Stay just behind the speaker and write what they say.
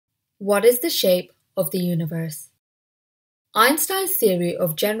What is the shape of the universe? Einstein's theory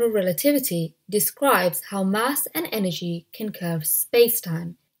of general relativity describes how mass and energy can curve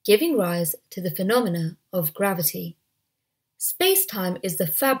space-time, giving rise to the phenomena of gravity. Space-time is the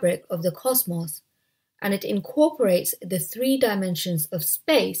fabric of the cosmos, and it incorporates the three dimensions of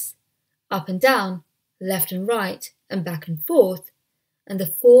space, up and down, left and right, and back and forth, and the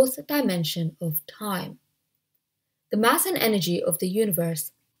fourth dimension of time. The mass and energy of the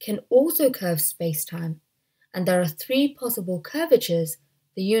universe can also curve space-time, and there are three possible curvatures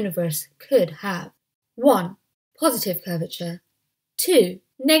the universe could have. 1. Positive curvature. 2.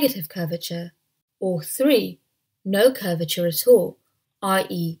 Negative curvature. Or 3. No curvature at all,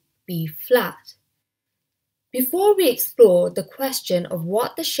 i.e. be flat. Before we explore the question of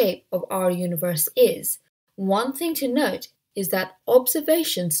what the shape of our universe is, one thing to note is that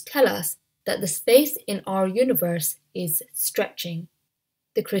observations tell us that the space in our universe is stretching.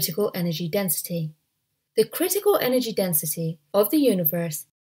 The critical energy density. The critical energy density of the universe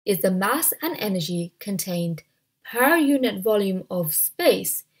is the mass and energy contained per unit volume of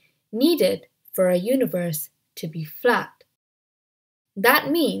space needed for a universe to be flat. That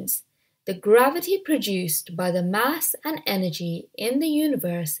means the gravity produced by the mass and energy in the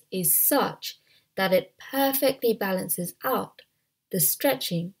universe is such that it perfectly balances out the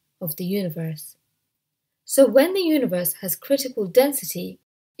stretching of the universe. So when the universe has critical density,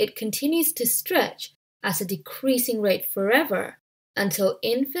 it continues to stretch at a decreasing rate forever until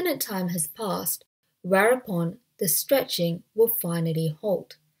infinite time has passed, whereupon the stretching will finally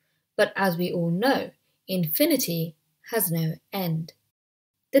halt. But as we all know, infinity has no end.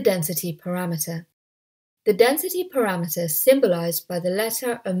 The density parameter. The density parameter, symbolized by the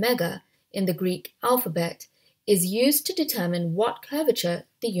letter omega in the Greek alphabet, is used to determine what curvature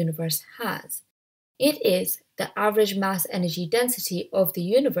the universe has. It is the average mass energy density of the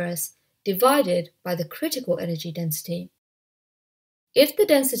universe divided by the critical energy density. If the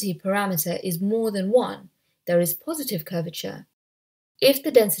density parameter is more than 1, there is positive curvature. If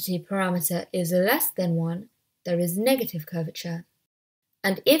the density parameter is less than 1, there is negative curvature.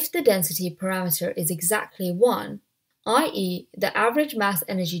 And if the density parameter is exactly 1, i.e. the average mass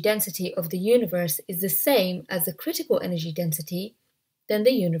energy density of the universe is the same as the critical energy density, then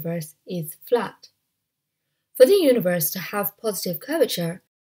the universe is flat. For the universe to have positive curvature,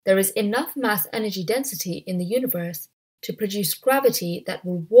 there is enough mass energy density in the universe to produce gravity that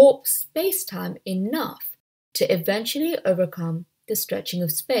will warp space-time enough to eventually overcome the stretching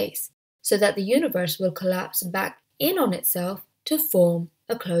of space, so that the universe will collapse back in on itself to form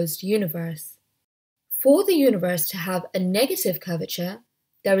a closed universe. For the universe to have a negative curvature,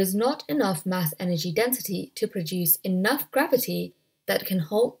 there is not enough mass energy density to produce enough gravity that can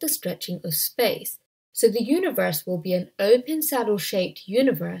halt the stretching of space, so the universe will be an open saddle-shaped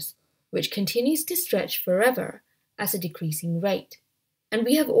universe which continues to stretch forever at a decreasing rate. And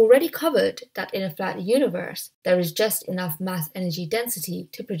we have already covered that in a flat universe, there is just enough mass energy density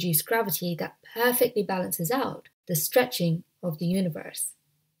to produce gravity that perfectly balances out the stretching of the universe.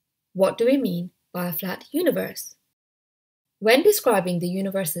 What do we mean by a flat universe? When describing the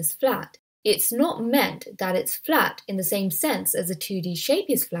universe as flat, it's not meant that it's flat in the same sense as a 2D shape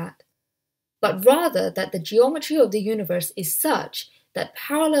is flat, but rather that the geometry of the universe is such that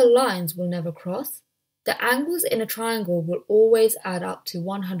parallel lines will never cross, the angles in a triangle will always add up to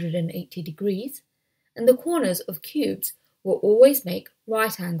 180 degrees, and the corners of cubes will always make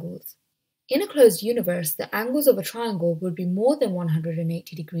right angles. In a closed universe, the angles of a triangle would be more than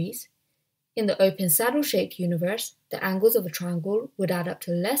 180 degrees. In the open saddle-shaped universe, the angles of a triangle would add up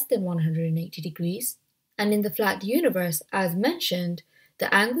to less than 180 degrees, and in the flat universe, as mentioned,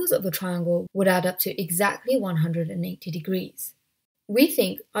 the angles of a triangle would add up to exactly 180 degrees. We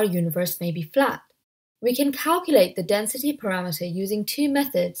think our universe may be flat. We can calculate the density parameter using two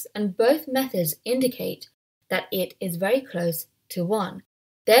methods, and both methods indicate that it is very close to 1,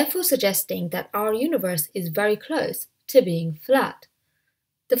 therefore suggesting that our universe is very close to being flat.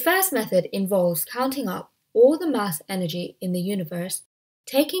 The first method involves counting up all the mass energy in the universe,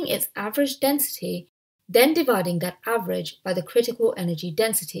 taking its average density, then dividing that average by the critical energy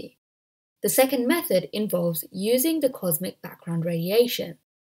density. The second method involves using the cosmic background radiation.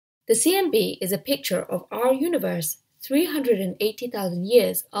 The CMB is a picture of our universe 380,000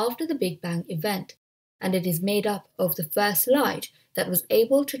 years after the Big Bang event, and it is made up of the first light that was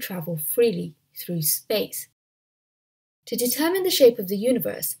able to travel freely through space. To determine the shape of the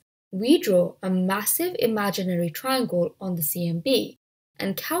universe, we draw a massive imaginary triangle on the CMB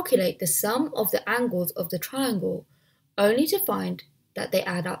and calculate the sum of the angles of the triangle, only to find that they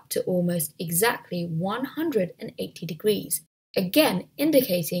add up to almost exactly 180 degrees, again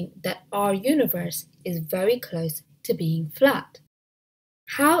indicating that our universe is very close to being flat.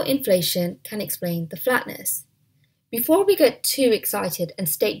 How inflation can explain the flatness. Before we get too excited and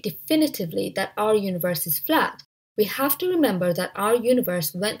state definitively that our universe is flat, we have to remember that our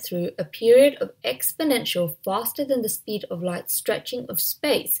universe went through a period of exponential faster than the speed of light stretching of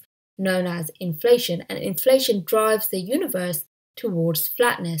space, known as inflation, and inflation drives the universe towards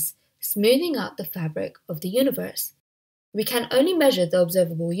flatness, smoothing out the fabric of the universe. We can only measure the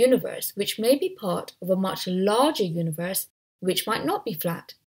observable universe, which may be part of a much larger universe, which might not be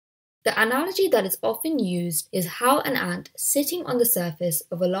flat. The analogy that is often used is how an ant sitting on the surface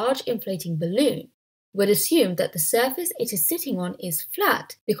of a large inflating balloon would assume that the surface it is sitting on is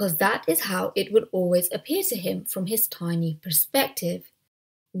flat because that is how it would always appear to him from his tiny perspective.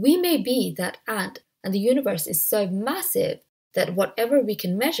 We may be that ant, and the universe is so massive that whatever we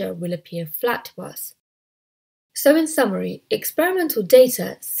can measure will appear flat to us. So in summary, experimental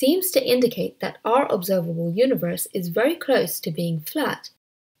data seems to indicate that our observable universe is very close to being flat,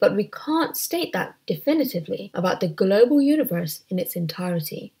 but we can't state that definitively about the global universe in its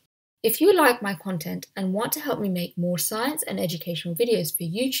entirety. If you like my content and want to help me make more science and educational videos for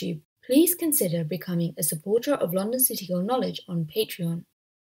YouTube, please consider becoming a supporter of London City Girl Knowledge on Patreon.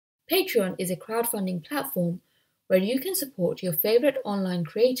 Patreon is a crowdfunding platform where you can support your favorite online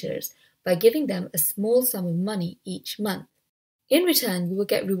creators by giving them a small sum of money each month. In return, you will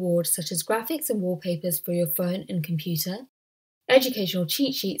get rewards such as graphics and wallpapers for your phone and computer, educational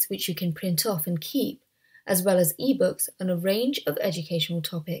cheat sheets which you can print off and keep, as well as ebooks on a range of educational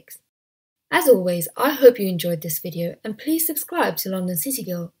topics. As always, I hope you enjoyed this video and please subscribe to London City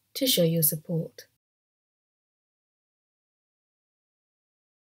Girl to show your support.